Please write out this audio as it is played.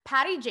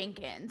Patty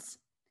Jenkins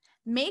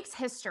makes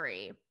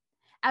history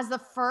as the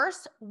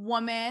first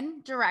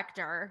woman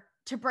director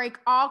to break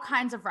all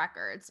kinds of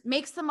records,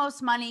 makes the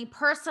most money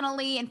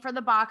personally and for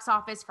the box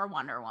office for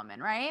Wonder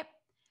Woman, right?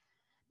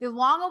 The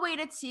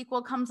long-awaited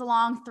sequel comes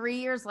along 3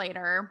 years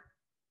later,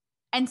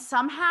 and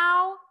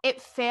somehow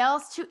it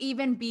fails to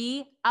even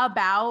be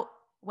about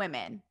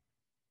women,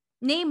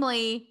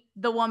 namely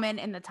the woman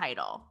in the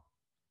title.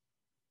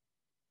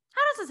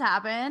 How does this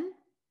happen?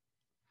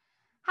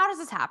 How does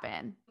this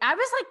happen? I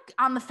was like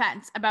on the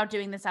fence about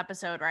doing this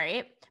episode,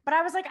 right? But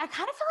I was like, I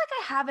kind of feel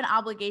like I have an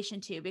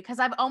obligation to, because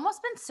I've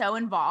almost been so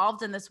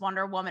involved in this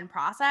Wonder Woman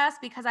process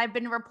because I've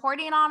been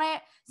reporting on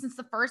it since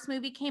the first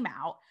movie came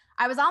out.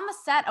 I was on the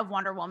set of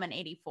Wonder Woman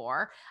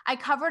 84. I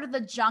covered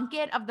the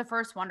junket of the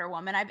first Wonder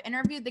Woman. I've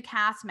interviewed the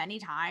cast many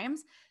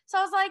times. So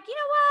I was like, you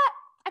know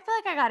what? I feel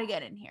like I got to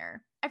get in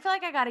here. I feel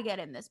like I got to get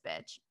in this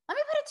bitch. Let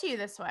me put it to you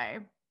this way.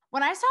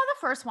 When I saw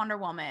the first Wonder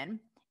Woman,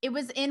 it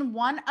was in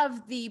one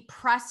of the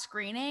press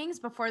screenings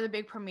before the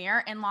big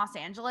premiere in Los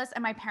Angeles,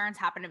 and my parents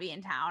happened to be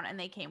in town and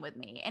they came with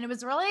me. And it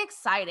was really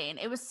exciting.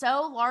 It was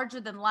so larger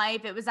than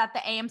life. It was at the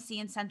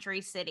AMC in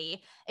Century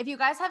City. If you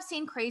guys have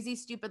seen Crazy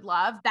Stupid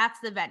Love, that's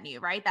the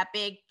venue, right? That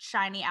big,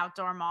 shiny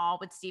outdoor mall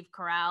with Steve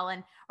Carell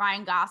and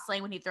Ryan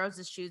Gosling when he throws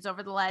his shoes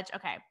over the ledge.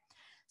 Okay.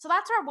 So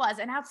that's where it was.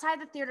 And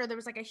outside the theater, there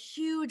was like a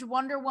huge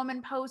Wonder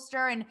Woman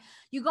poster. And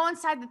you go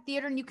inside the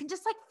theater and you can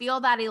just like feel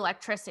that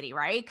electricity,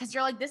 right? Because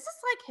you're like, this is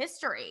like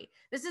history.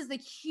 This is the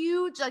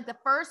huge, like the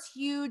first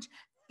huge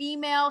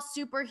female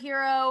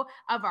superhero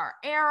of our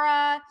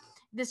era.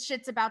 This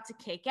shit's about to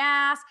kick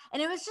ass.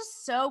 And it was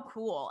just so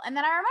cool. And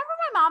then I remember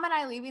my mom and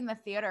I leaving the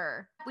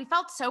theater. We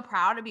felt so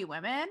proud to be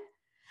women.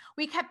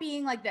 We kept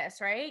being like this,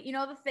 right? You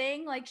know, the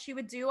thing like she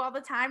would do all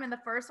the time in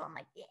the first one,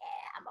 like, yeah,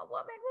 I'm a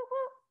woman. Woo woo.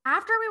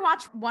 After we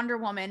watched Wonder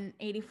Woman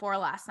 84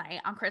 last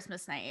night on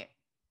Christmas night,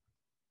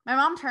 my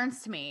mom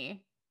turns to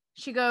me.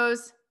 She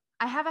goes,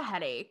 I have a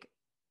headache.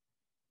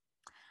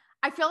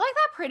 I feel like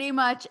that pretty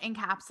much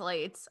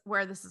encapsulates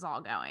where this is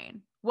all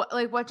going.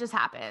 What just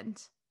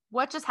happened?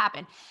 What just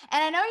happened?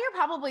 And I know you're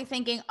probably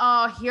thinking,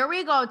 oh, here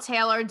we go,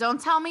 Taylor. Don't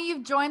tell me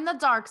you've joined the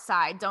dark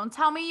side. Don't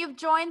tell me you've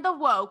joined the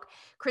woke,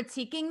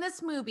 critiquing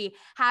this movie,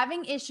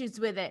 having issues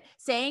with it,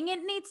 saying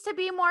it needs to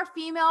be more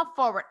female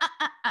forward.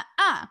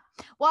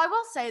 Well, I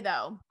will say,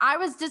 though, I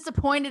was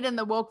disappointed in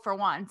the woke for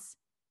once.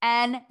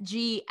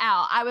 NGL.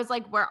 I was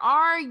like, where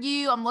are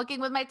you? I'm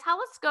looking with my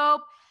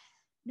telescope.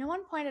 No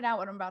one pointed out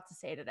what I'm about to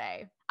say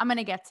today. I'm going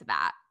to get to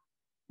that.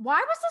 Why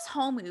was this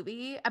whole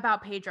movie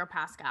about Pedro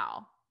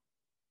Pascal?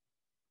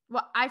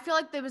 Well, I feel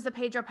like there was the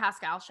Pedro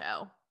Pascal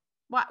show.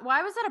 Why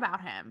was it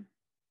about him?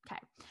 Okay.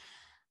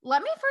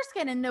 Let me first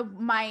get into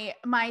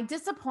my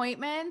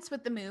disappointments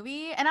with the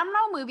movie. And I'm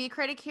no movie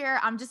critic here.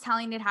 I'm just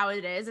telling it how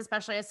it is,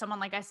 especially as someone,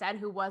 like I said,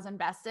 who was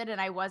invested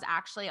and I was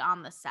actually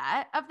on the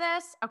set of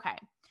this. Okay.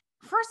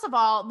 First of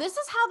all, this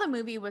is how the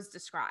movie was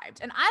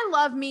described. And I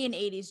love me an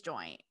 80s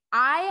joint.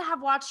 I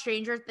have watched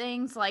Stranger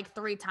Things like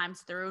 3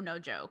 times through, no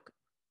joke.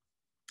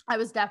 I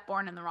was deaf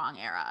born in the wrong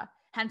era,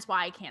 hence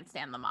why I can't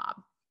stand the mob.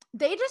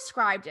 They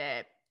described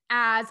it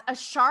as a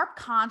sharp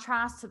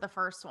contrast to the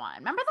first one.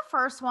 Remember the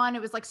first one?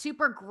 It was like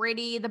super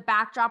gritty. The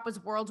backdrop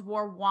was World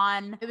War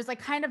I. It was like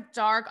kind of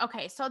dark.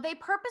 Okay, so they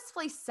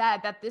purposefully said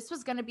that this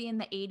was going to be in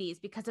the 80s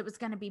because it was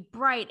going to be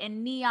bright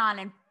and neon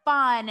and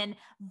fun and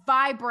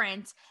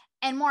vibrant.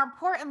 And more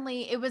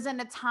importantly, it was in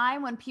a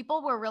time when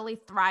people were really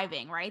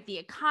thriving, right? The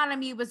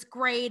economy was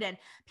great and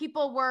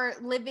people were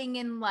living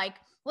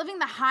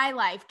the high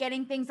life,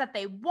 getting things that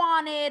they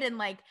wanted and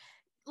like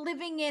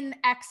living in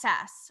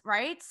excess,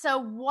 right? So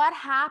what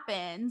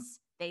happens,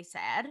 they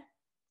said,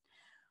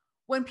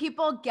 when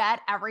people get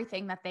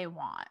everything that they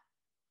want?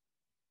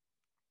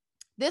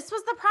 This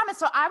was the premise.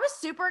 So I was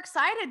super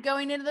excited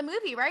going into the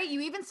movie, right? You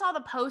even saw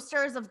the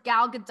posters of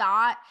Gal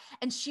Gadot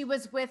and she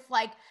was with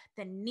like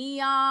the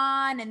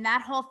neon and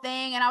that whole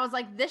thing. And I was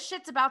like, this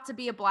shit's about to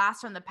be a blast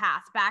from the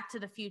past, Back to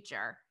the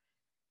Future.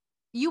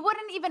 You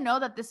wouldn't even know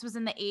that this was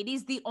in the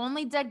 80s. The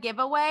only dead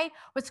giveaway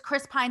was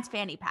Chris Pine's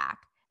fanny pack.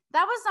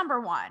 That was number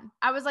one.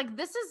 I was like,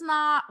 this is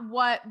not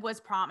what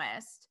was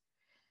promised.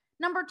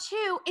 Number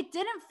two, it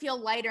didn't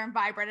feel lighter and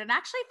vibrant. It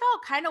actually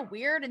felt kind of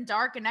weird and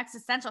dark and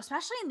existential,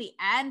 especially in the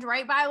end,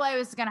 right? By the way, I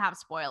was going to have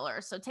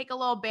spoilers. So take a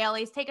little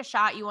Bailey's, take a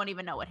shot. You won't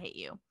even know what hit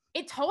you.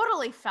 It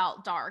totally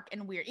felt dark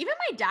and weird. Even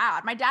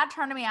my dad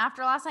turned to me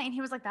after last night and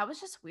he was like, that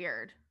was just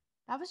weird.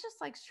 That was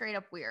just like straight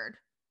up weird,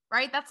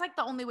 right? That's like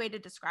the only way to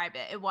describe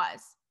it. It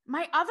was.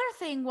 My other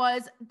thing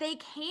was they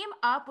came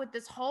up with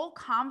this whole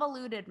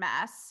convoluted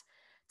mess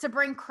to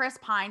bring Chris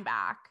Pine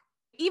back.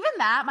 Even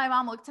that, my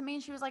mom looked at me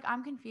and she was like,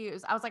 I'm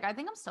confused. I was like, I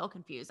think I'm still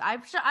confused. I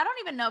don't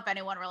even know if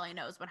anyone really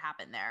knows what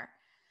happened there.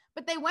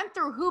 But they went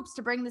through hoops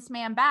to bring this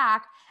man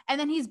back. And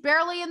then he's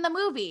barely in the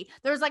movie.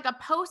 There's like a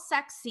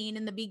post-sex scene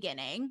in the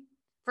beginning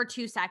for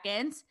 2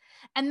 seconds.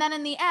 And then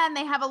in the end,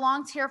 they have a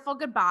long, tearful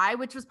goodbye,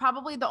 which was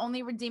probably the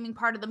only redeeming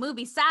part of the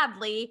movie.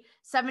 Sadly,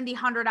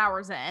 100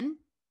 hours in.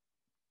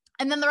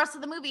 And then the rest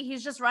of the movie,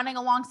 he's just running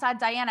alongside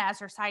Diana as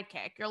her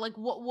sidekick. You're like,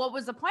 what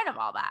was the point of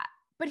all that?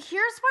 But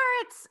here's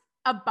where it's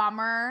a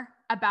bummer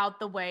about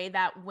the way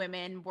that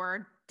women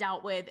were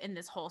dealt with in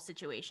this whole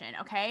situation,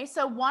 okay?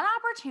 So one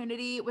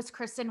opportunity was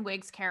Kristen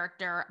Wiig's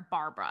character,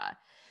 Barbara.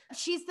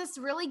 She's this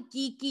really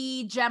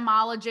geeky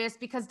gemologist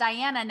because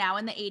Diana now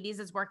in the 80s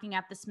is working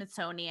at the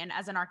Smithsonian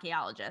as an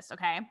archaeologist,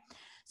 okay?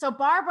 So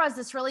Barbara is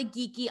this really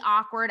geeky,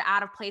 awkward,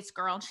 out of place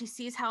girl, and she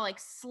sees how like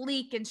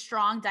sleek and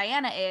strong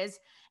Diana is.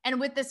 And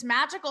with this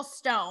magical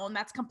stone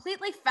that's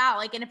completely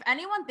phallic, and if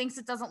anyone thinks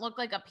it doesn't look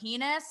like a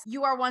penis,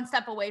 you are one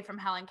step away from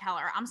Helen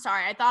Keller. I'm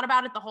sorry. I thought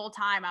about it the whole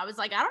time. I was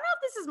like, I don't know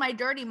if this is my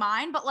dirty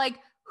mind, but like,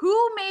 who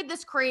made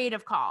this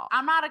creative call?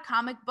 I'm not a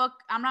comic book.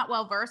 I'm not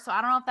well versed, so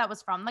I don't know if that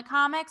was from the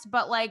comics,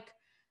 but like,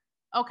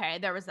 okay,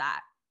 there was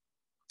that.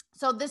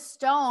 So this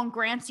stone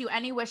grants you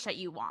any wish that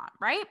you want,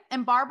 right?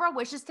 And Barbara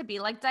wishes to be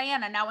like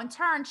Diana. Now, in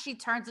turn, she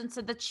turns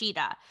into the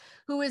cheetah,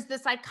 who is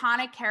this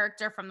iconic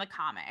character from the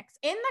comics.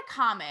 In the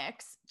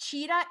comics,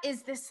 Cheetah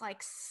is this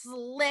like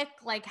slick,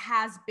 like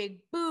has big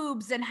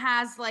boobs and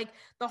has like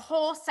the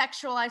whole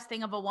sexualized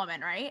thing of a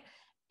woman, right?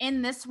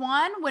 In this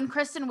one, when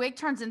Kristen Wiig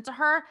turns into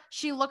her,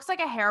 she looks like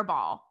a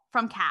hairball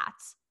from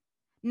Cats.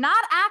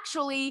 Not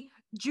actually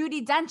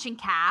Judi Dench in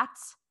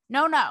Cats.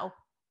 No, no.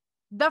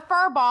 The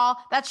fur ball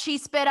that she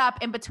spit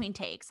up in between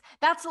takes.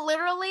 That's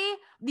literally,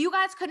 you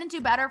guys couldn't do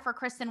better for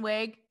Kristen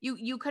Wiig.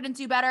 You couldn't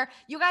do better.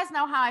 You guys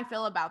know how I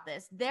feel about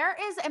this. There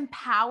is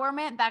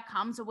empowerment that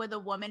comes with a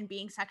woman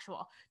being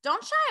sexual.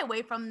 Don't shy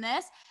away from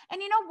this.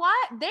 And you know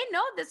what? They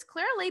know this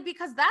clearly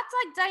because that's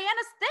like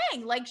Diana's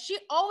thing. Like she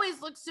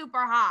always looks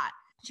super hot.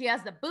 She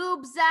has the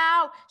boobs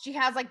out. She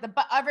has like the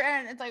butt,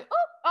 and it's like, oh.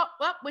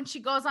 When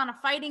she goes on a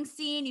fighting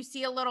scene, you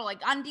see a little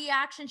like undie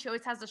action. She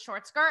always has a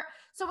short skirt.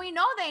 So we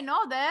know they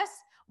know this.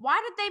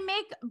 Why did they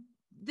make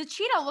the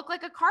cheetah look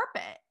like a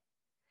carpet?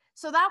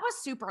 So that was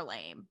super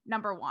lame,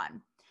 number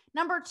one.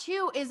 Number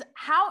two is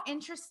how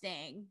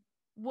interesting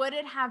would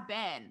it have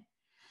been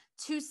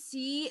to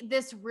see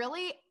this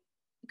really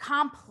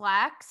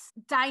complex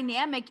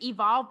dynamic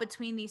evolve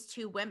between these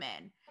two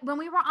women. When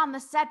we were on the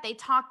set, they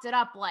talked it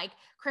up like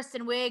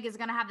Kristen Wiig is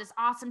going to have this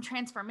awesome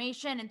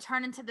transformation and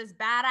turn into this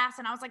badass.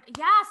 And I was like,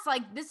 yes,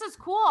 like this is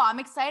cool. I'm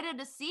excited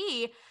to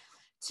see.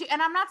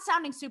 And I'm not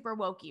sounding super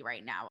wokey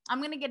right now. I'm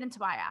going to get into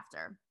why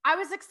after. I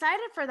was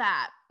excited for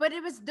that, but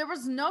there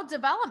was no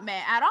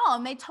development at all.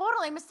 And they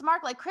totally missed the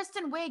mark. Like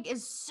Kristen Wiig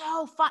is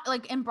so fun.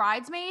 Like in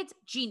Bridesmaids,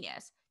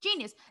 genius.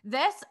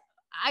 This,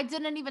 I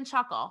didn't even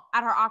chuckle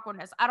at her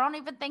awkwardness. I don't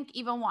even think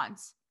even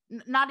once.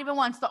 Not even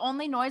once. The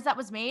only noise that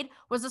was made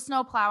was a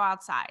snowplow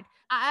outside.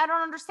 I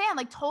don't understand.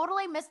 Like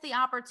totally missed the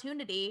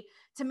opportunity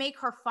to make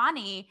her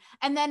funny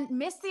and then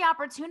missed the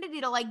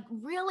opportunity to like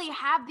really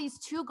have these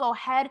two go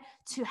head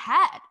to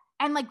head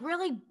and like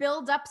really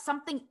build up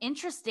something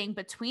interesting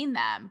between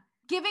them.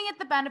 Giving it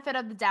the benefit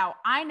of the doubt.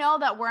 I know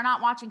that we're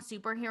not watching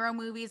superhero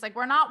movies. Like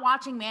we're not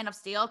watching Man of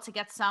Steel to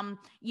get some,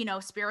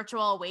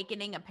 spiritual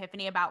awakening,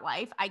 epiphany about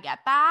life. I get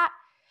that.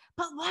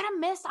 But what a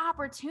missed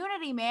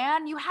opportunity,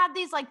 man. You had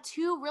these like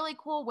two really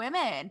cool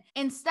women.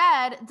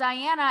 Instead,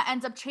 Diana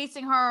ends up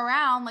chasing her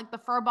around like the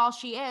furball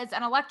she is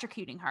and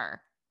electrocuting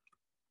her.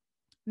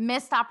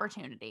 Missed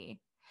opportunity.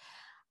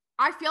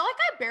 I feel like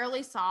I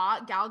barely saw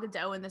Gal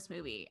Gadot in this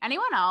movie.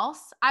 Anyone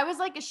else? I was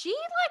like, is she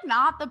like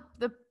not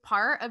the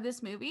part of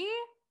this movie?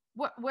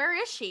 Where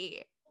is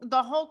she?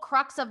 The whole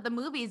crux of the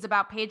movie is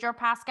about Pedro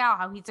Pascal,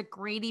 how he's a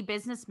greedy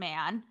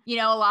businessman. A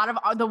lot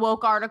of the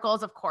woke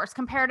articles, of course,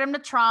 compared him to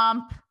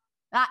Trump.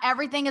 Not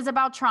everything is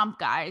about Trump,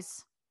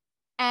 guys.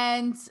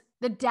 And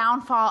the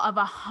downfall of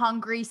a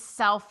hungry,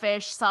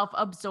 selfish,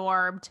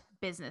 self-absorbed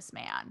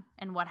businessman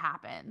and what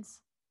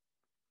happens.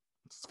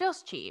 It just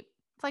feels cheap.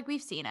 It's like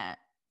we've seen it.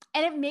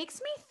 And it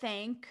makes me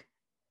think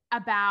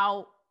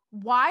about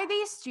why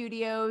these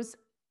studios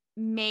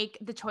make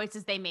the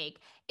choices they make.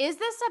 Is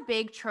this a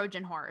big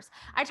Trojan horse?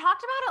 I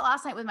talked about it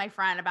last night with my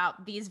friend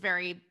about these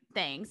very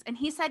things. And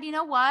he said, you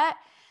know what?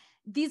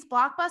 These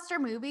blockbuster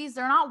movies,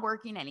 they're not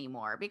working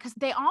anymore because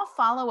they all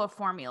follow a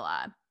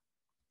formula.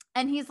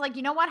 And he's like,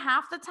 you know what?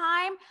 Half the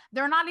time,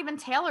 they're not even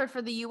tailored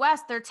for the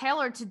US. They're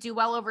tailored to do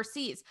well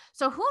overseas.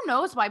 So who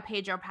knows why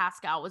Pedro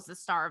Pascal was the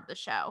star of the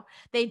show?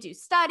 They do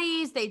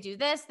studies, they do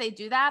this, they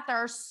do that. There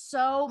are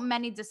so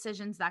many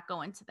decisions that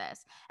go into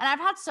this. And I've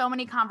had so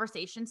many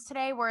conversations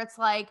today where it's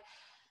like,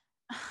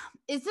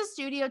 is the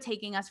studio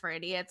taking us for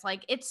idiots?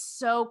 Like, it's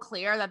so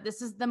clear that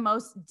this is the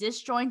most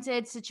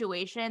disjointed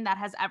situation that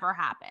has ever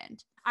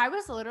happened. I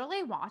was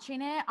literally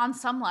watching it. On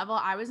some level,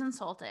 I was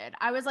insulted.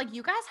 I was like,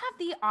 you guys have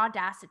the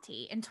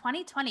audacity. In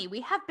 2020,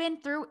 we have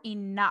been through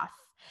enough.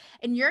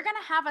 And you're going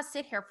to have us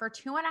sit here for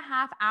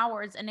 2.5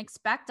 hours and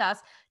expect us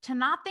to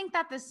not think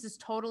that this is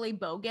totally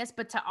bogus,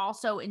 but to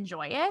also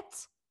enjoy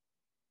it.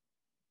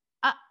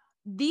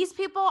 These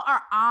people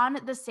are on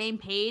the same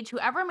page.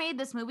 Whoever made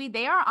this movie,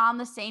 they are on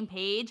the same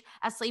page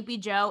as Sleepy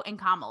Joe and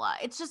Kamala.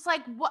 It's just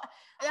like, what?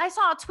 I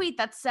saw a tweet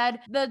that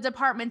said the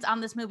departments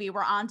on this movie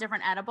were on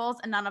different edibles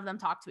and none of them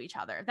talked to each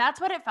other. That's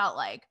what it felt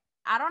like.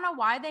 I don't know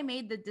why they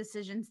made the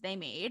decisions they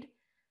made,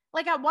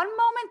 Like at one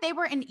moment they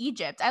were in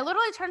Egypt. I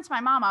literally turned to my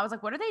mom. I was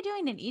like, what are they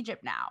doing in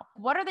Egypt now?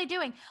 What are they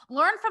doing?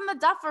 Learn from the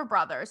Duffer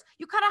Brothers.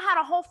 You could have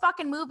had a whole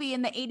fucking movie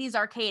in the 80s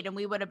arcade and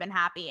we would have been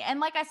happy. And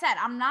like I said,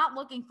 I'm not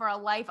looking for a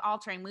life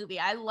altering movie.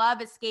 I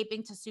love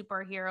escaping to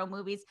superhero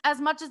movies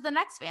as much as the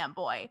next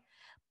fanboy.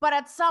 But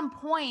at some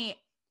point,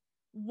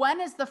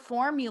 when is the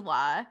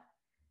formula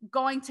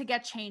going to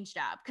get changed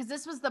up? Because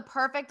this was the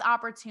perfect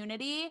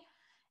opportunity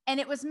and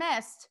it was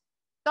missed.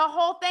 The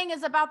whole thing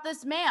is about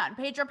this man,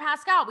 Pedro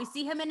Pascal. We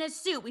see him in his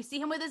suit. We see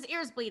him with his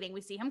ears bleeding.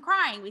 We see him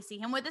crying. We see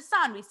him with his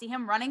son. We see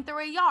him running through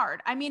a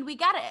yard. I mean, we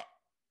get it.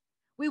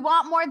 We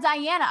want more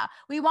Diana.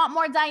 We want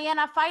more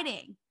Diana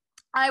fighting.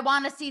 I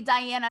want to see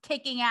Diana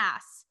kicking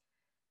ass.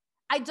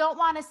 I don't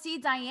want to see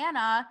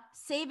Diana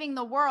saving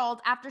the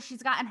world after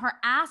she's gotten her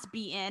ass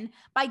beaten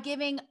by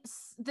giving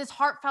this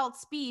heartfelt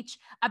speech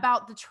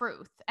about the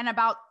truth and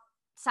about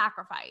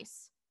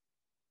sacrifice.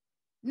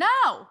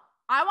 No.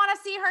 I want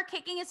to see her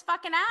kicking his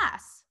fucking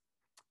ass.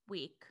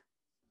 Weak.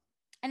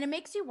 And it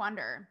makes you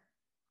wonder,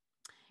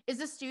 is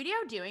the studio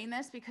doing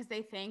this because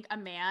they think a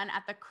man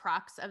at the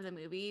crux of the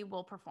movie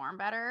will perform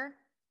better?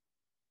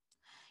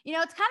 You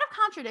know, it's kind of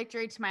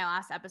contradictory to my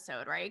last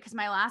episode, right? Because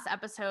my last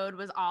episode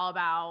was all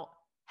about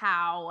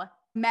how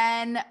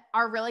men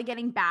are really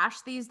getting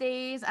bashed these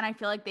days, and I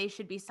feel like they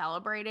should be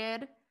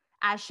celebrated,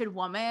 as should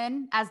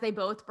women, as they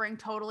both bring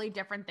totally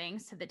different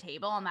things to the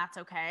table, and that's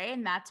okay.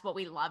 And that's what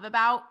we love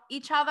about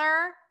each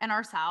other and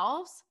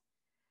ourselves.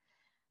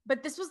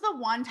 But this was the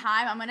one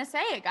time, I'm going to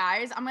say it,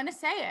 guys. I'm going to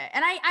say it.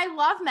 And I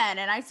love men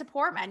and I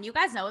support men. You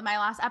guys know with my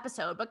last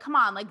episode, but come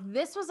on, like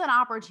this was an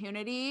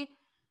opportunity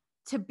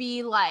to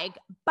be like,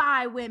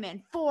 by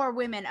women, for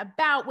women,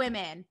 about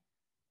women.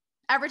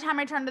 Every time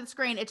I turn to the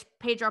screen, it's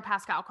Pedro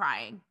Pascal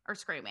crying or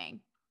screaming.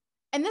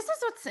 And this is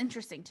what's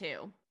interesting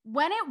too.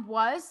 When it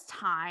was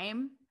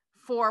time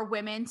for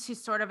women to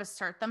sort of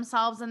assert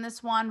themselves in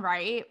this one,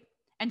 right?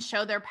 And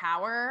show their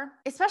power,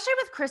 especially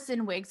with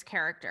Kristen Wiig's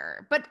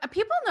character. But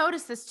people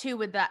noticed this too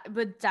with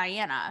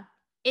Diana,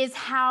 is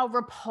how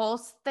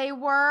repulsed they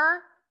were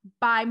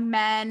by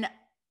men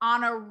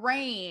on a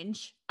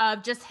range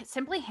of just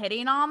simply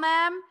hitting on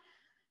them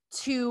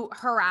to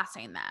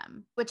harassing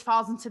them, which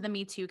falls into the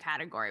Me Too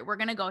category. We're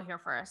going to go here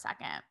for a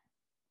second.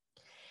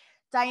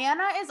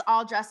 Diana is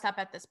all dressed up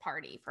at this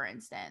party, for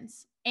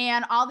instance,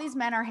 and all these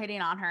men are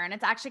hitting on her. And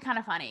it's actually kind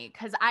of funny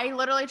because I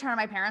literally turned to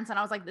my parents and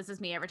I was like, this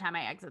is me every time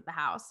I exit the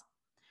house.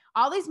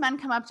 All these men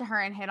come up to her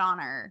and hit on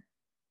her,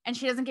 and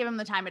she doesn't give them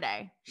the time of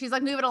day. She's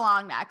like, move it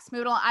along next.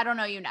 Move it along. I don't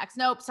know you next.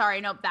 Nope.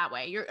 Sorry. Nope. That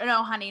way.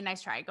 No, honey.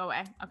 Nice try. Go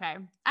away. Okay. I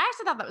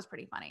actually thought that was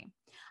pretty funny.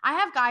 I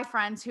have guy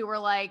friends who were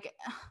like,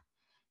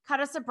 cut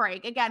us a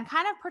break. Again,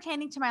 kind of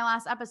pertaining to my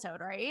last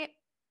episode, right?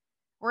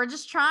 We're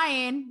just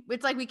trying.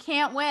 It's like we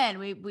can't win.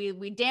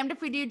 We damned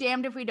if we do,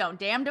 damned if we don't.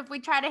 Damned if we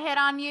try to hit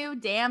on you,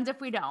 damned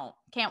if we don't.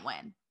 Can't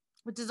win,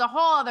 which is a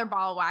whole other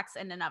ball of wax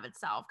in and of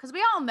itself. Because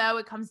we all know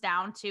it comes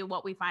down to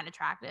what we find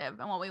attractive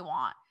and what we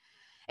want.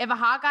 If a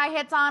hot guy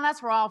hits on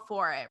us, we're all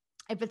for it.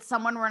 If it's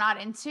someone we're not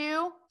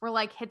into, we're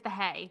like, hit the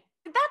hay.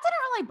 That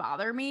didn't really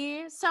bother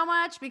me so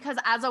much because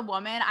as a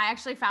woman, I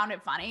actually found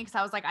it funny because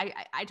I was like,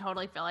 I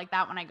totally feel like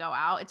that when I go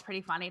out. It's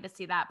pretty funny to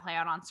see that play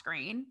out on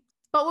screen.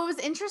 But what was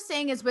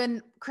interesting is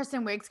when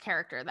Kristen Wiig's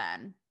character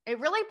then, it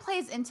really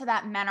plays into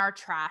that men are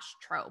trash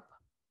trope.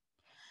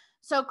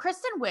 So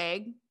Kristen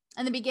Wiig,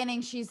 in the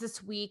beginning, she's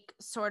this weak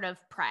sort of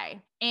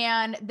prey.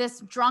 And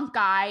this drunk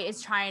guy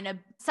is trying to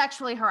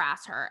sexually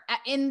harass her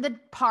in the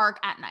park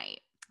at night.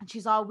 And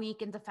she's all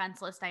weak and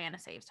defenseless. Diana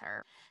saves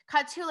her.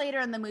 Cut to later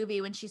in the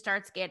movie when she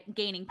starts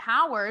gaining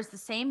powers, the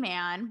same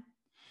man,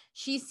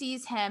 she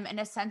sees him and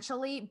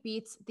essentially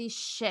beats the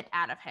shit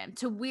out of him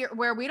to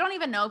where we don't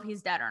even know if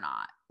he's dead or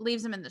not.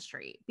 Leaves him in the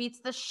street, beats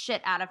the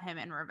shit out of him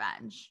in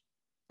revenge.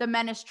 The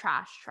men is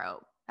trash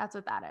trope. That's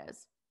what that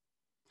is.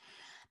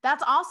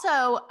 That's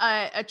also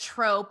a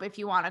trope, if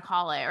you want to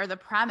call it, or the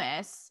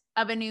premise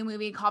of a new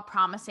movie called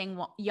Promising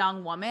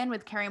Young Woman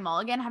with Carey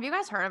Mulligan. Have you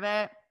guys heard of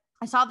it?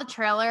 I saw the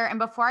trailer, and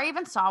before I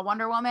even saw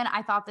Wonder Woman,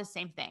 I thought the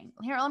same thing.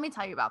 Here, let me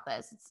tell you about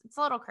this. It's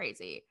a little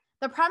crazy.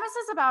 The premise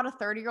is about a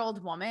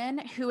 30-year-old woman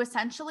who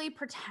essentially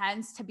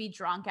pretends to be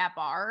drunk at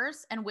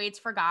bars and waits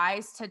for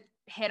guys to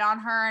hit on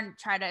her and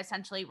try to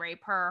essentially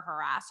rape her or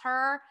harass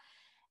her.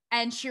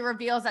 And she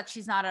reveals that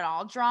she's not at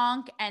all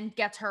drunk and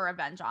gets her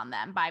revenge on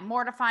them by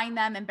mortifying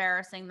them,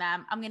 embarrassing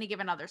them. I'm going to give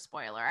another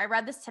spoiler. I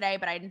read this today,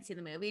 but I didn't see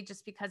the movie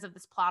just because of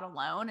this plot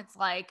alone. It's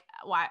like,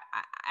 why?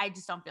 I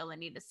just don't feel the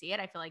need to see it.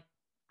 I feel like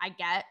I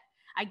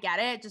get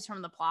it just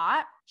from the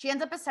plot. She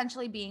ends up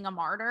essentially being a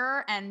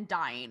martyr and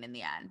dying in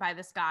the end by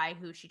this guy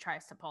who she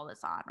tries to pull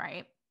this on,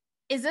 right?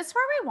 Is this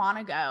where we want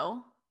to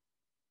go?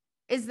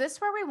 Is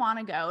this where we want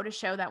to go to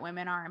show that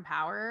women are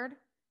empowered?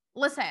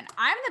 Listen,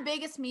 I'm the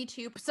biggest Me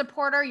Too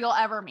supporter you'll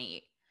ever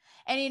meet.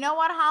 And you know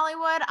what,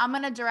 Hollywood? I'm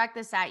going to direct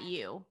this at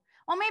you.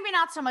 Well, maybe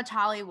not so much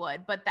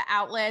Hollywood, but the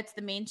outlets,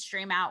 the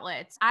mainstream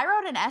outlets. I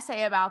wrote an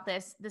essay about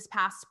this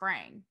past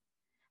spring.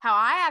 How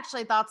I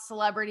actually thought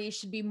celebrities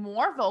should be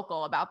more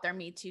vocal about their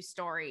Me Too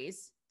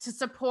stories to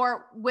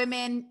support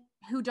women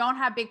who don't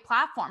have big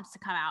platforms to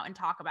come out and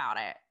talk about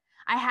it.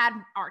 I had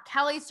R.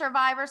 Kelly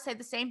survivors say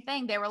the same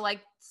thing. They were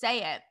like,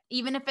 say it.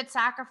 Even if it's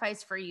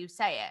sacrifice for you,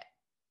 say it.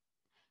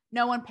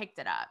 No one picked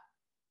it up.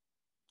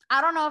 I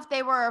don't know if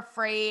they were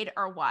afraid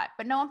or what,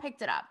 but no one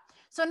picked it up.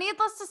 So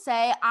needless to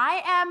say,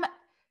 I am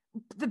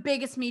the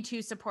biggest Me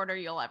Too supporter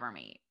you'll ever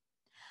meet.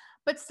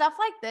 But stuff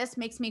like this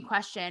makes me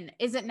question,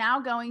 is it now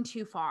going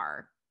too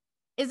far?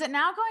 Is it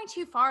now going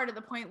too far to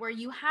the point where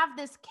you have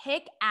this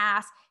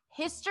kick-ass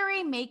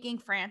history-making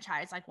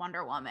franchise like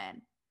Wonder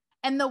Woman,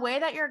 and the way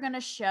that you're going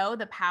to show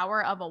the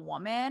power of a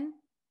woman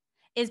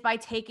is by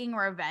taking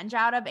revenge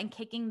out of and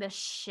kicking the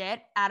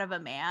shit out of a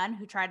man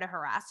who tried to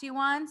harass you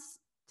once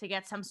to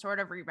get some sort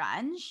of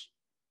revenge?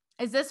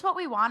 Is this what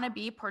we want to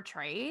be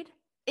portrayed?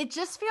 It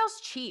just feels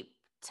cheap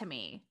to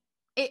me.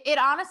 It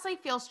honestly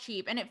feels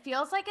cheap, and it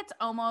feels like it's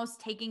almost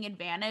taking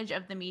advantage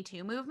of the Me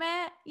Too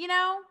movement, you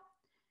know,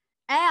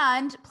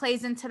 and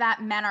plays into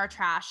that men are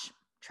trash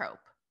trope.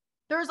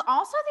 There's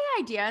also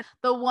the idea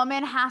the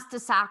woman has to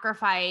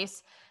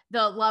sacrifice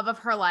the love of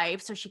her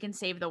life so she can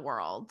save the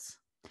world.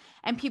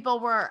 And people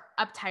were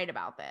uptight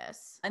about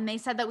this. And they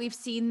said that we've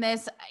seen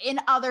this in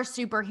other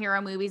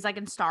superhero movies, like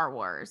in Star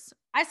Wars.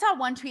 I saw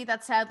one tweet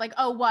that said, like,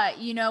 oh, what?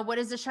 You know, what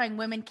is this showing?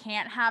 Women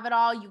can't have it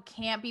all. You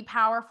can't be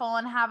powerful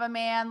and have a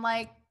man.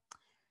 Like,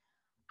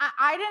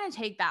 I didn't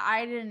take that.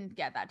 I didn't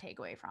get that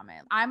takeaway from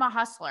it. I'm a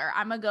hustler.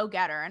 I'm a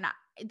go-getter. And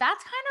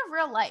that's kind of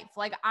real life.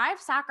 Like,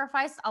 I've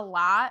sacrificed a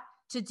lot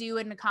to do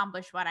and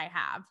accomplish what I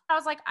have. I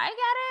was like, I get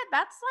it.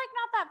 That's like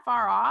not that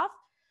far off.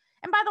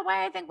 And by the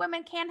way, I think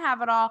women can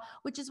have it all,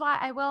 which is why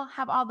I will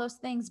have all those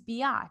things,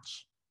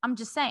 biatch. I'm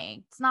just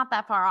saying, it's not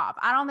that far off.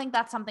 I don't think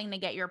that's something to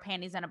get your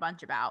panties in a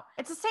bunch about.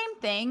 It's the same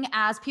thing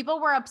as people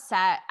were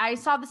upset. I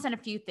saw this in a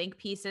few think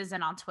pieces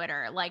and on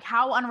Twitter, like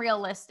how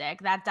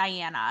unrealistic that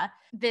Diana,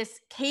 this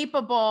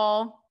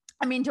capable,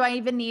 I mean, do I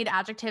even need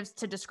adjectives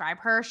to describe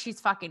her? She's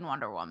fucking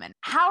Wonder Woman.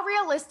 How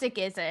realistic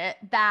is it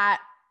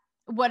that,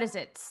 what is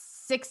it,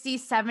 60,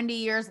 70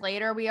 years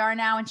later we are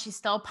now, and she's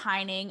still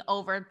pining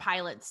over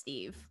Pilot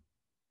Steve,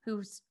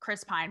 who's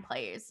Chris Pine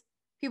plays?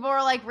 People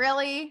were like,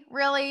 really?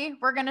 Really?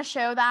 We're going to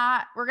show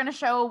that? We're going to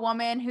show a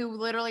woman who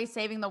literally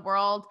saving the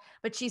world,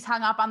 but she's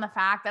hung up on the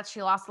fact that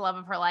she lost the love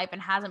of her life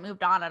and hasn't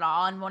moved on at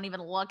all and won't even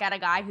look at a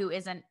guy who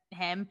isn't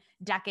him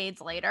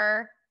decades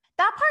later.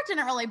 That part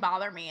didn't really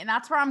bother me. And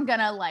that's where I'm going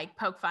to like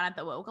poke fun at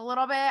the woke a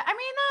little bit. I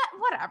mean, that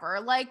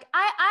whatever. Like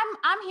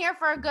I'm here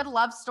for a good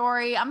love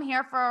story. I'm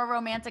here for a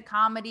romantic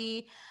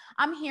comedy.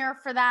 I'm here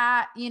for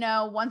that, you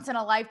know, once in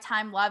a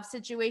lifetime love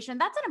situation.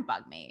 That didn't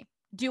bug me.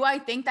 Do I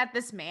think that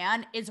this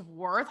man is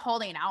worth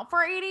holding out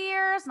for 80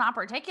 years? Not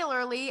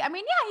particularly. I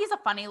mean, yeah, he's a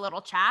funny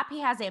little chap.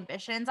 He has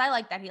ambitions. I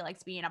like that he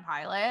likes being a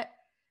pilot.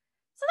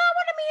 So that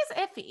one to me is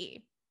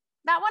iffy.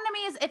 That one to me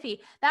is iffy.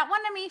 That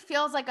one to me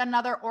feels like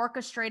another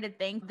orchestrated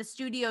thing the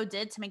studio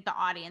did to make the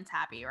audience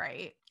happy,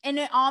 right? And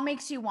it all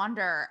makes you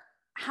wonder,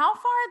 how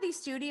far are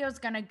these studios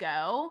going to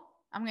go?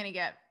 I'm going to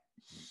get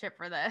shit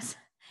for this.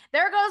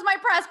 There goes my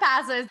press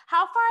passes.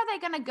 How far are they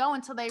going to go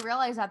until they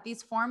realize that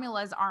these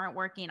formulas aren't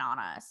working on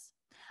us?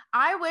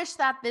 I wish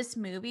that this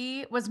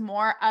movie was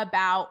more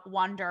about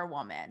Wonder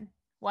Woman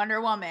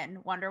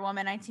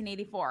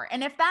 1984.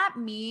 And if that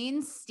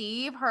means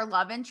Steve, her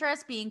love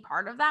interest, being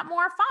part of that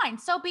more, fine,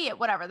 so be it,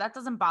 whatever. That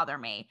doesn't bother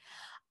me.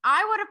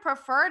 I would have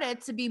preferred it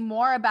to be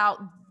more about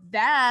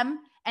them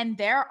and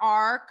their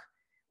arc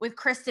with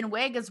Kristen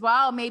Wiig as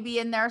well, maybe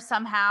in there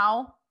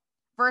somehow,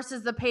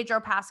 versus the Pedro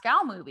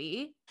Pascal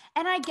movie.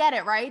 And I get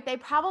it, right? They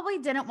probably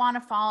didn't want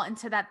to fall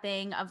into that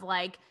thing of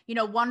like, you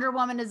know, Wonder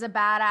Woman is a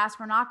badass.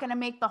 We're not going to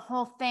make the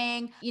whole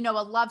thing, you know,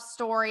 a love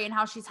story and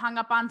how she's hung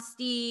up on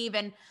Steve.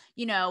 And,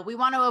 you know, we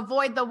want to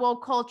avoid the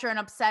woke culture and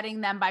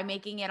upsetting them by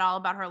making it all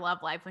about her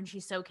love life when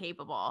she's so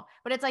capable.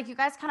 But it's like, you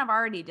guys kind of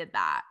already did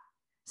that.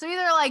 So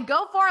either like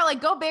go for it,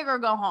 like go big or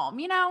go home,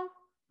 you know?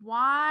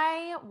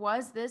 Why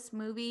was this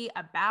movie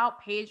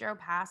about Pedro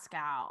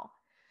Pascal?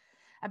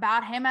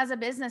 About him as a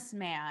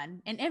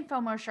businessman, an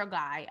infomercial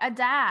guy, a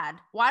dad.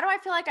 Why do I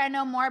feel like I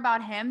know more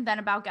about him than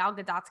about Gal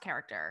Gadot's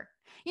character?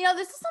 You know,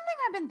 this is something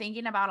I've been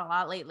thinking about a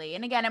lot lately.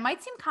 And again, it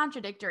might seem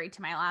contradictory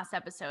to my last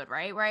episode,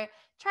 right? Where I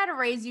try to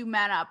raise you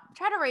men up,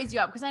 try to raise you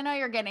up, because I know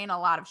you're getting a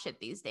lot of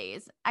shit these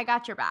days. I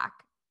got your back.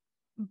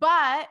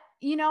 But,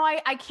 you know,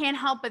 I can't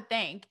help but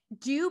think,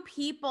 do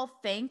people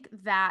think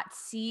that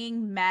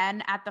seeing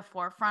men at the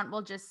forefront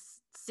will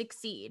just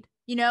succeed?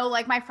 You know,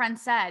 like my friend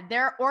said,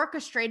 they're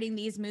orchestrating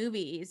these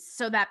movies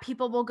so that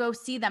people will go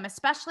see them,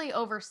 especially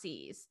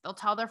overseas. They'll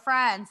tell their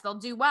friends, they'll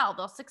do well,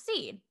 they'll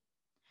succeed.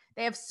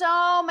 They have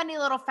so many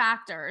little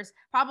factors,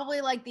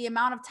 probably like the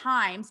amount of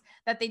times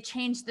that they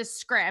changed the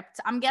script.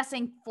 I'm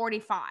guessing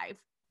 45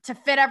 to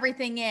fit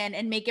everything in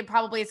and make it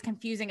probably as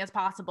confusing as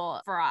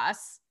possible for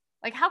us.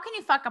 Like, how can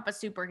you fuck up a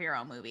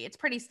superhero movie? It's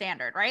pretty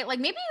standard, right? Like,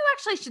 maybe you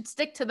actually should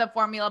stick to the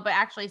formula, but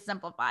actually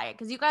simplify it,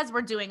 because you guys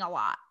were doing a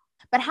lot.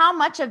 But how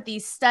much of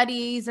these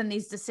studies and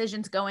these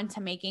decisions go into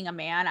making a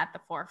man at the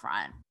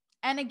forefront?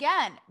 And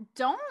again,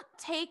 don't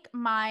take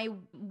my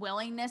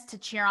willingness to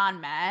cheer on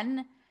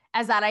men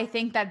as that I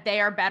think that they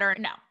are better.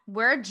 No,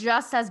 we're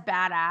just as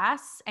badass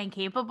and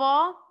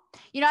capable.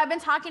 You know, I've been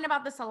talking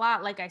about this a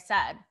lot, like I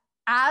said.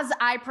 As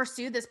I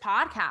pursue this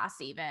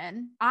podcast,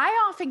 even, I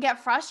often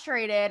get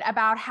frustrated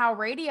about how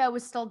radio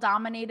is still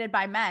dominated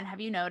by men. Have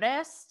you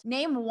noticed?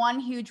 Name one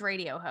huge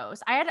radio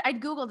host. I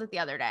Googled it the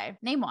other day.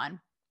 Name one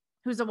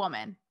who's a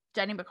woman.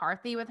 Jenny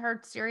McCarthy with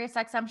her Sirius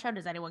XM show.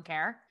 Does anyone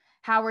care?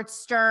 Howard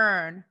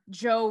Stern,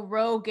 Joe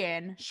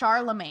Rogan,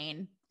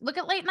 Charlemagne. Look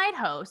at late night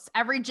hosts.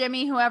 Every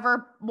Jimmy who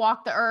ever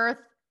walked the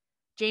earth,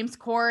 James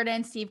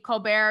Corden, Steve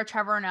Colbert,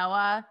 Trevor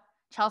Noah,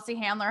 Chelsea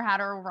Handler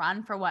had her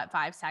run for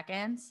 5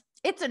 seconds.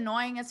 It's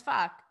annoying as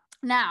fuck.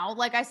 Now,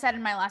 like I said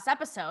in my last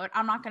episode,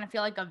 I'm not going to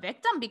feel like a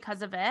victim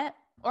because of it,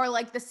 or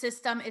like the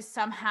system is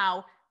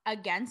somehow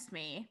against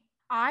me.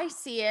 I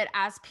see it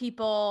as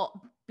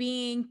people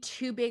being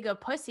too big of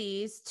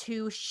pussies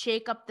to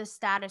shake up the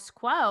status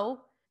quo.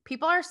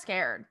 People are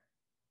scared.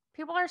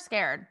 People are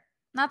scared.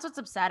 That's what's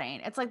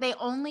upsetting. It's like they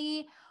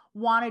only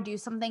want to do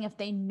something if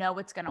they know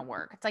it's going to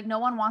work. It's like no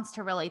one wants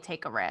to really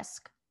take a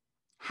risk.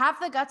 Have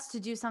the guts to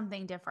do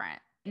something different,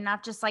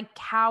 not just like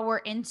cower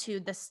into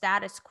the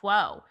status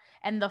quo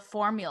and the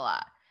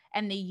formula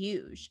and the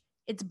huge.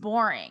 It's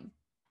boring.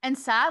 And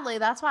sadly,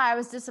 that's why I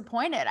was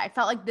disappointed. I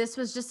felt like this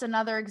was just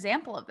another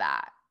example of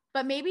that.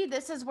 But maybe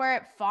this is where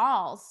it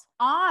falls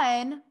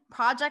on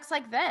projects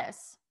like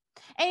this.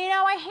 And, you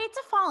know, I hate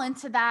to fall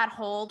into that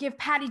whole give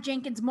Patty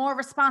Jenkins more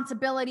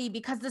responsibility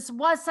because this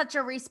was such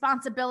a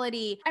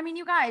responsibility. I mean,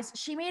 you guys,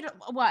 she made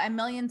what, $1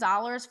 million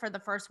for the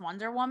first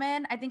Wonder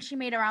Woman. I think she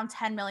made around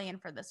 10 million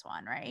for this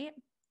one, right?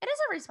 It is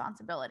a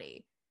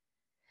responsibility.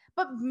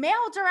 But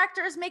male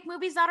directors make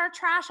movies that are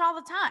trash all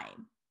the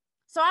time.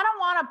 So I don't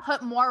want to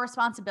put more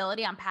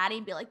responsibility on Patty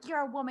and be like, you're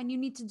a woman, you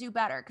need to do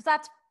better, because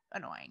that's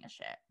annoying as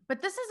shit.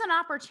 But this is an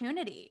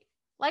opportunity.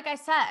 Like I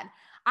said,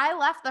 I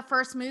left the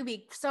first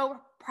movie so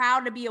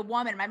proud to be a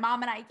woman. My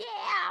mom and I,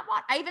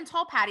 I even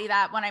told Patty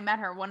that when I met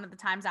her one of the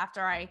times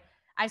after I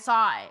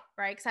saw it,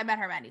 right? Because I met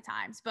her many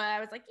times, but I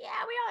was like,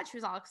 she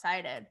was all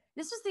excited.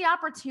 This was the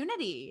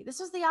opportunity. This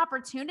was the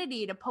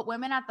opportunity to put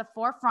women at the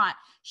forefront,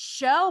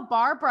 show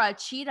Barbara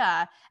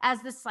Cheetah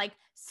as this like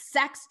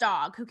sex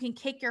dog who can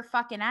kick your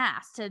fucking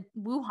ass to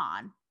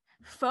Wuhan.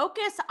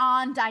 Focus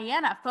on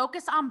Diana,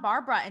 focus on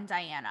Barbara and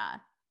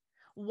Diana.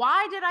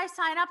 Why did I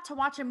sign up to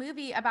watch a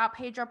movie about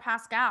Pedro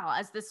Pascal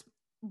as this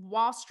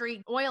Wall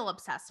Street oil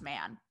obsessed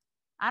man?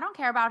 I don't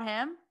care about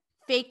him.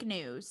 Fake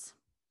news.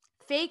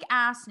 Fake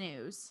ass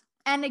news.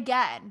 And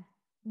again,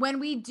 when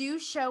we do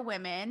show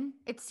women,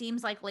 it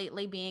seems like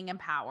lately being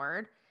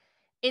empowered,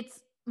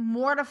 it's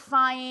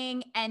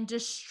mortifying and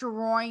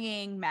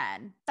destroying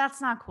men. That's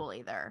not cool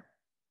either.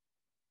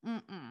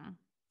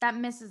 That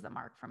misses the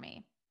mark for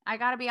me. I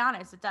gotta be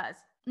honest, it does.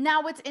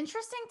 Now, what's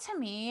interesting to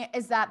me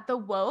is that the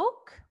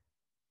woke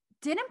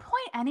didn't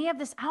point any of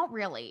this out,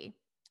 really.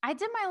 I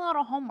did my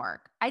little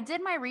homework. I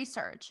did my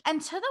research. And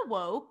to the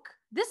woke,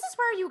 this is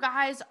where you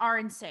guys are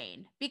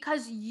insane,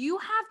 because you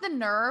have the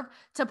nerve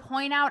to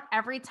point out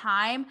every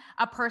time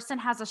a person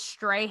has a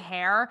stray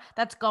hair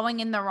that's going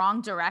in the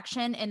wrong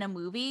direction in a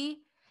movie.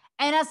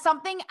 And as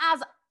something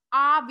as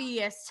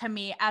obvious to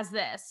me as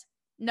this,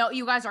 no,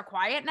 you guys are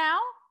quiet now.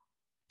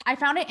 I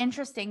found it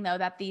interesting, though,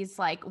 that these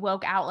like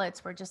woke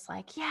outlets were just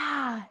like,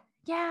 yeah,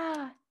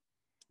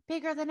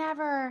 bigger than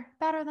ever,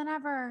 better than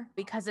ever,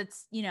 because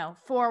it's, you know,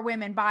 for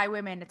women, by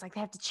women. It's like they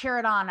have to cheer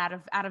it on out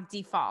of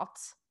default,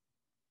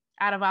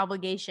 out of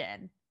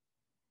obligation.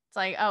 It's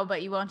like, oh,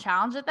 but you won't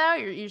challenge it though?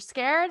 You're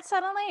scared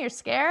suddenly? You're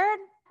scared?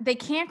 They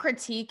can't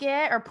critique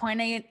it or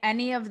point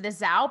any of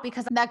this out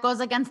because that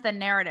goes against the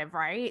narrative,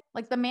 right?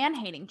 Like the man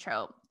hating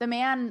trope, the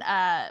man,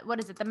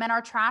 the men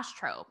are trash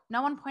trope.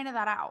 No one pointed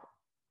that out.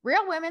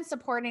 Real women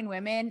supporting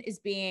women is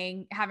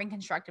having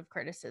constructive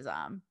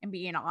criticism and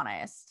being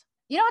honest.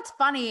 You know what's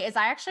funny is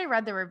I actually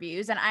read the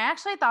reviews and I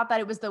actually thought that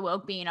it was the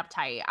woke being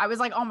uptight. I was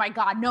like, oh my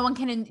God, no one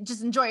can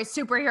just enjoy a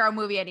superhero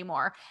movie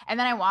anymore. And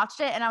then I watched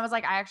it and I was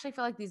like, I actually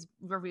feel like these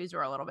reviews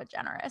were a little bit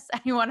generous.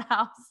 Anyone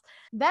else?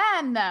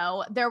 Then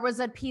though, there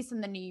was a piece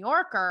in the New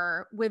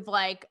Yorker with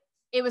like,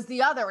 it was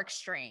the other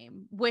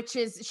extreme, which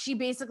is she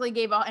basically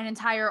gave an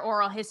entire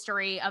oral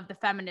history of the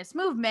feminist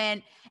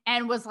movement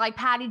and was like,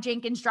 Patty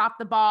Jenkins dropped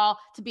the ball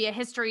to be a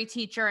history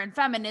teacher in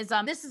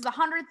feminism. This is the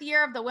 100th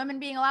year of the women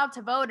being allowed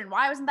to vote. And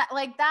why wasn't that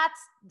like,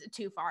 that's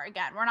too far.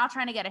 Again, we're not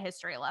trying to get a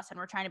history lesson.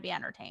 We're trying to be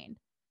entertained.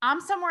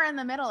 I'm somewhere in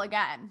the middle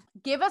again.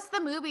 Give us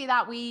the movie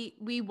that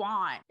we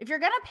want. If you're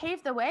going to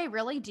pave the way,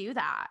 really do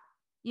that.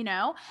 You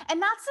know?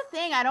 And that's the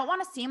thing. I don't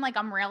want to seem like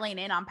I'm railing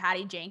in on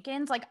Patty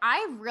Jenkins. Like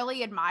I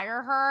really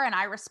admire her and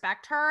I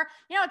respect her.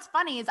 You know, what's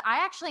funny is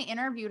I actually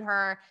interviewed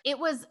her. It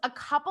was a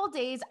couple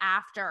days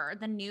after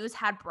the news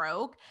had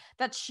broke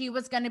that she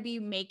was going to be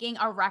making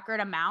a record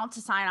amount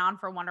to sign on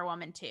for Wonder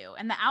Woman 2.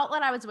 And the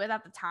outlet I was with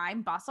at the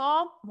time,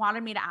 Bustle,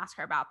 wanted me to ask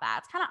her about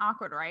that. It's kind of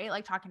awkward, right?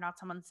 Like talking about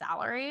someone's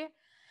salary.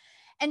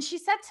 And she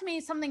said to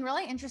me something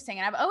really interesting.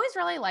 And I've always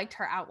really liked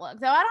her outlook,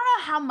 though I don't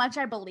know how much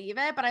I believe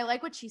it, but I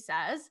like what she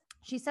says.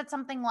 She said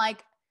something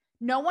like,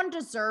 No one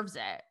deserves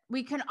it.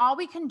 All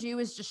we can do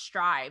is just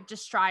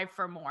strive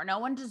for more. No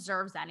one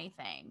deserves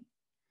anything.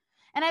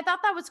 And I thought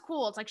that was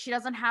cool. It's like she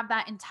doesn't have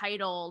that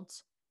entitled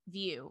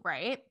view,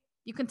 right?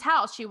 You can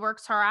tell she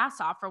works her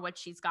ass off for what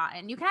she's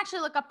gotten. You can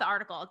actually look up the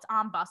article. It's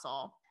on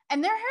Bustle.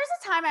 And here's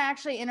a time I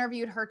actually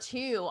interviewed her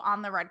too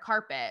on the red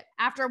carpet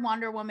after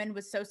Wonder Woman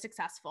was so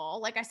successful.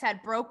 Like I said,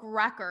 broke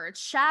records,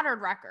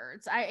 shattered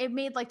records. It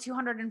made like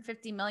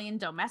 250 million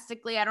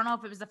domestically. I don't know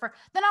if it was the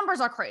numbers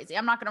are crazy.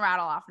 I'm not going to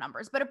rattle off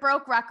numbers, but it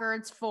broke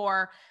records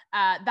for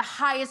the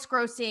highest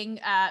grossing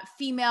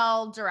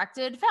female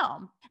directed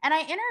film. And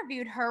I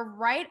interviewed her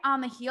right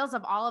on the heels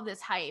of all of this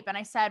hype. And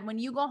I said, when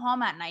you go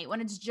home at night, when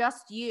it's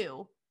just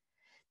you,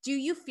 do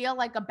you feel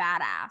like a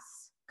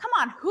badass? Come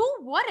on, who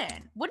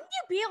wouldn't? Wouldn't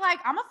you be like,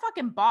 I'm a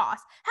fucking boss?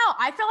 Hell,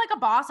 I feel like a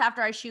boss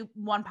after I shoot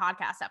one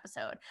podcast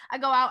episode. I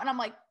go out and I'm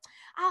like,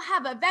 I'll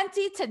have a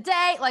venti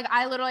today. Like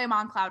I literally am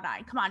on cloud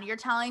nine. Come on, you're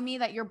telling me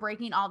that you're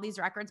breaking all these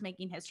records,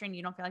 making history, and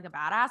you don't feel like a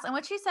badass? And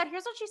what she said,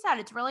 here's what she said.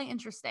 It's really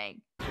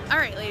interesting. All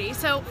right, ladies.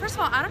 So first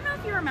of all, I don't know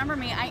if you remember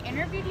me. I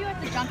interviewed you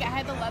at the junket. I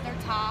had the leather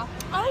top.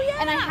 Oh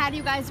yeah. And I had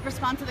you guys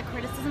respond to the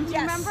criticism. Do you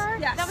remember?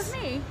 Yes. That was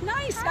me.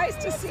 Nice. Hi,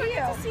 nice to see you.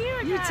 Good to see you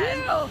again. You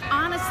too.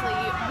 Honestly,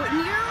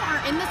 when you are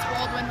in this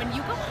whirlwind, when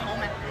you go home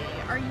at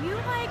night, are you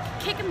like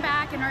kicking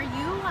back and are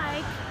you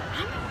like,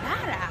 I'm a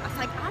badass?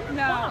 Like I'm a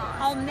boss.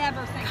 I'll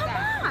never think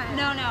that. Come on.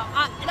 No.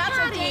 That's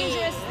a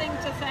dangerous thing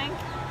to think.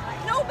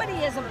 Nobody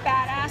is a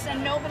badass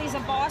and nobody's a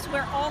boss.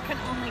 We're all can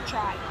only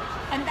try.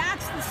 And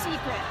that's the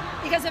secret.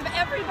 Because if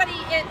everybody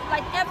in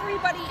every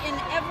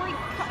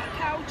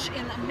couch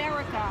in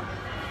America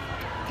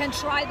can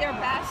try their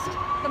best,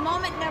 the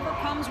moment never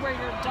comes where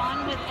you're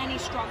done with any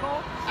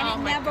struggle, and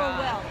it never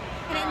will.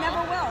 And it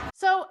never will.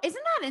 So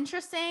isn't that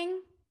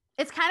interesting?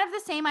 It's kind of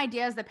the same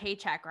idea as the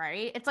paycheck,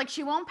 right? It's like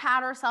she won't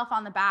pat herself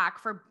on the back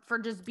for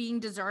just being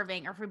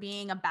deserving or for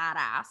being a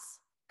badass.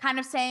 Kind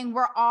of saying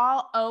we're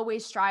all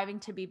always striving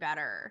to be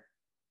better.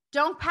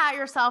 Don't pat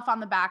yourself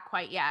on the back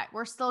quite yet.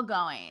 We're still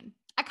going.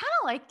 I kind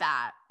of like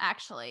that,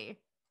 actually.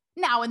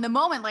 Now, in the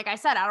moment, like I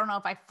said, I don't know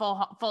if I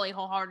fully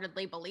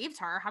wholeheartedly believed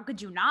her. How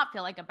could you not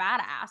feel like a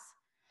badass?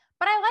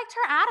 But I liked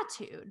her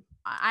attitude.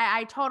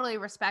 I totally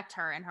respect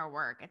her and her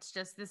work. It's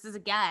just, this is,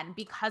 again,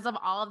 because of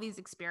all of these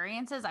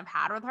experiences I've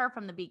had with her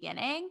from the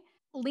beginning.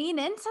 Lean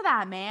into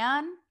that,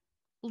 man.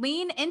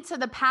 Lean into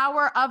the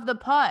power of the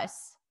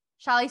puss.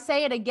 Shall I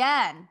say it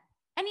again?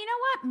 And you know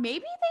what?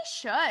 Maybe they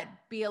should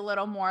be a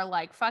little more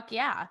like, fuck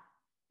yeah.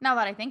 Now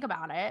that I think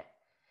about it.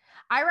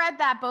 I read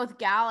that both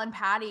Gal and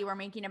Patty were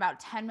making about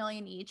 10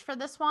 million each for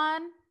this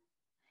one.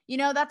 You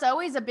know, that's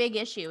always a big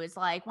issue. Is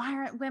like, why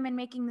aren't women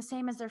making the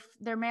same as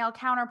their male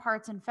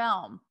counterparts in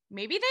film?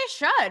 Maybe they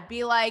should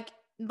be like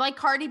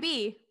Cardi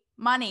B,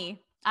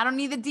 money. I don't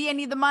need the D, I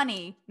need the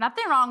money.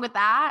 Nothing wrong with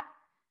that.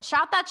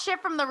 Shout that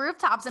shit from the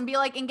rooftops and be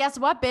like, and guess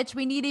what, bitch?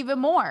 We need even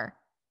more.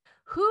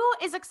 Who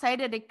is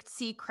excited to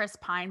see Chris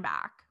Pine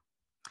back?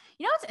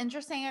 You know what's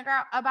interesting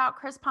about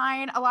Chris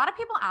Pine? A lot of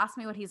people ask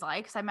me what he's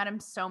like because I met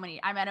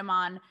him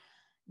on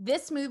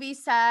this movie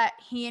set.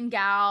 He and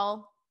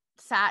Gal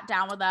sat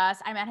down with us.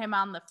 I met him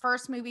on the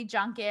first movie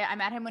junket. I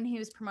met him when he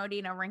was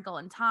promoting A Wrinkle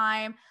in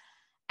Time.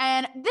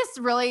 And this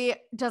really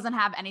doesn't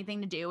have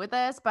anything to do with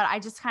this, but I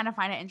just kind of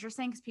find it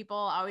interesting because people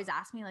always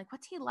ask me, like,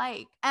 what's he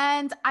like?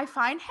 And I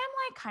find him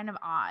like kind of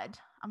odd.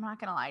 I'm not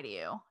going to lie to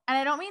you. And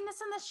I don't mean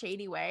this in the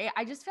shady way.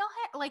 I just feel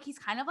like he's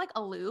kind of like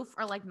aloof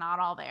or like not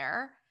all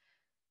there.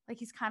 Like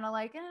he's kind of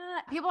like,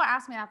 people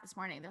asked me that this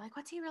morning. They're like,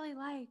 what's he really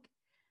like?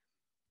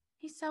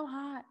 He's so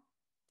hot.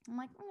 I'm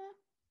like,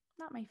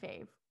 not my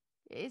fave.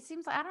 It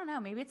seems like, I don't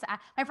know. Maybe it's,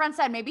 my friend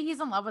said maybe he's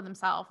in love with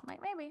himself. I'm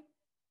like, maybe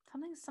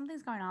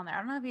something's going on there. I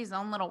don't know if he's his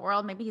own little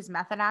world. Maybe he's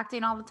method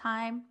acting all the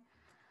time.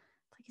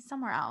 Like he's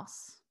somewhere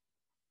else.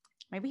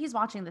 Maybe he's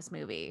watching this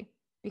movie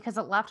because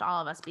it left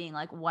all of us being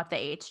like, what the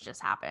H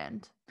just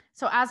happened?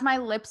 So as my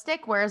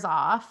lipstick wears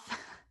off,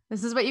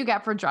 this is what you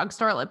get for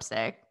drugstore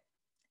lipstick.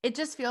 It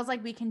just feels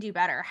like we can do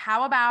better.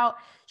 How about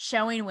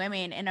showing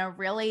women in a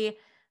really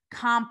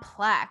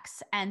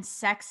complex and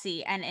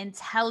sexy and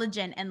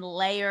intelligent and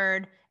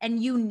layered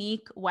and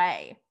unique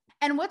way?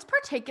 And what's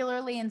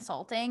particularly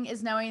insulting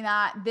is knowing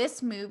that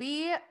this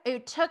movie,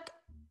 it took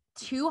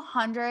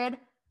 $200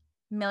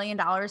 million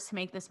to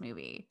make this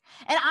movie.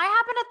 And I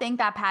happen to think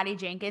that Patty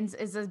Jenkins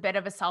is a bit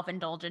of a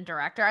self-indulgent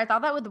director. I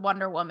thought that with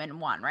Wonder Woman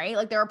 1, right?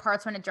 Like there were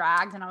parts when it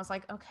dragged and I was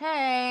like,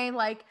 okay,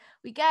 like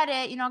we get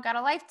it, you know, got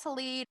a life to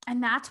lead.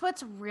 And that's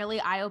what's really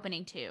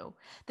eye-opening too.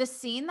 The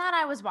scene that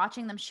I was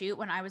watching them shoot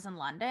when I was in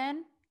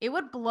London, it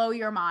would blow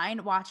your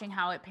mind watching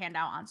how it panned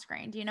out on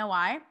screen. Do you know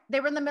why? They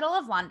were in the middle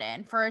of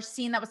London for a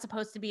scene that was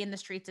supposed to be in the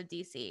streets of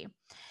DC.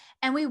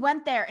 And we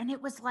went there and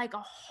it was like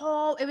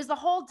it was the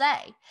whole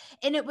day.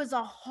 And it was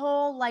a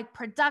whole like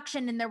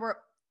production and there were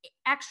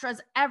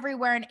extras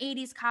everywhere in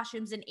 80s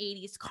costumes and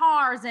 80s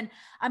cars and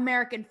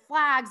American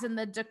flags and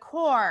the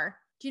decor.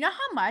 Do you know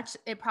how much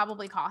it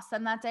probably cost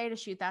them that day to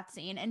shoot that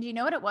scene? And do you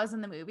know what it was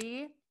in the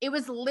movie? It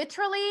was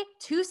literally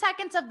 2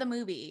 seconds of the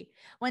movie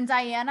when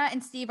Diana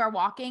and Steve are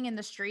walking in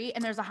the street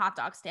and there's a hot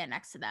dog stand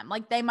next to them.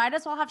 Like, they might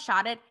as well have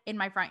shot it in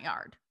my front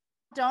yard.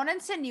 Don't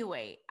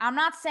insinuate. I'm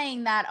not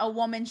saying that a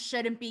woman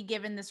shouldn't be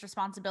given this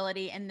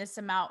responsibility and this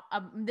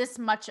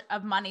much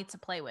of money to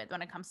play with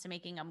when it comes to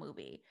making a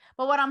movie.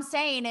 But what I'm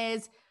saying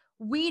is,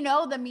 we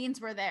know the means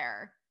were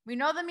there. We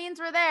know the means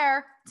were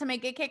there to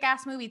make a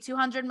kick-ass movie.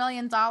 $200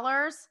 million.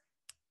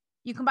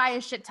 You can buy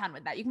a shit ton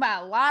with that. You can buy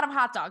a lot of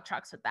hot dog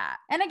trucks with that.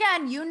 And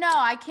again,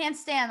 I can't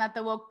stand that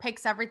the woke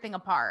picks everything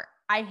apart.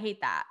 I hate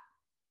that.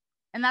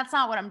 And that's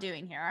not what I'm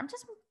doing here. I'm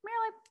just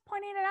merely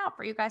pointing it out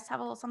for you guys to have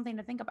a little something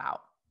to think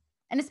about.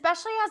 And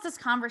especially as this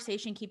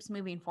conversation keeps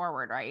moving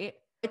forward, right?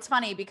 It's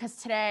funny because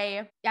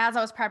today, as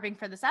I was prepping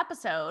for this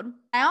episode,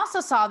 I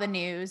also saw the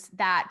news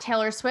that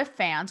Taylor Swift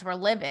fans were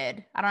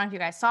livid. I don't know if you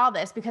guys saw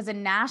this, because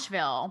in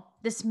Nashville,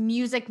 this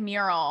music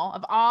mural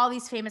of all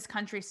these famous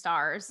country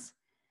stars,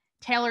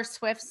 Taylor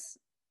Swift's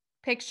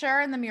picture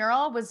in the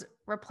mural was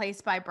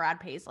replaced by Brad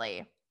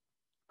Paisley.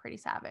 Pretty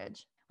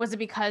savage. Was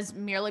it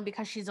merely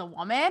because she's a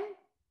woman?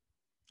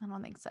 I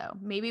don't think so.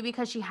 Maybe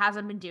because she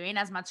hasn't been doing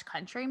as much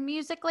country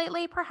music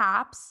lately,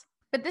 perhaps.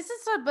 But this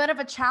is a bit of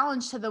a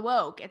challenge to the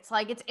woke. It's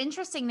like, it's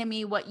interesting to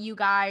me what you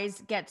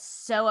guys get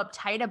so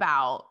uptight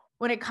about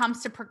when it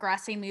comes to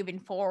progressing, moving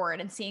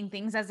forward, and seeing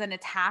things as an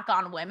attack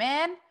on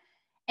women,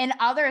 and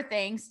other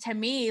things to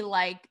me,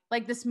 like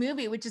this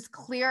movie, which is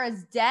clear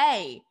as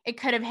day. It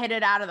could have hit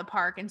it out of the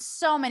park in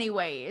so many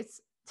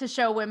ways to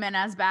show women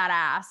as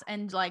badass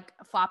and like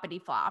floppity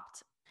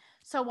flopped.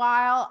 So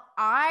while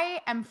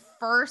I am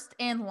first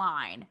in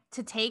line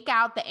to take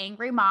out the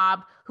angry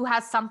mob who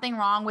has something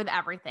wrong with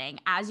everything,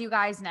 as you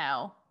guys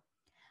know,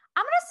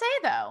 I'm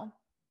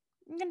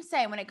going to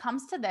say when it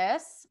comes to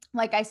this,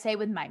 like I say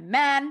with my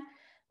men,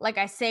 like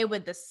I say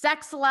with the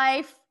sex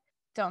life,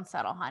 don't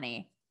settle,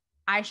 honey.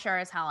 I sure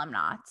as hell am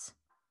not.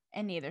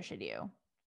 And neither should you.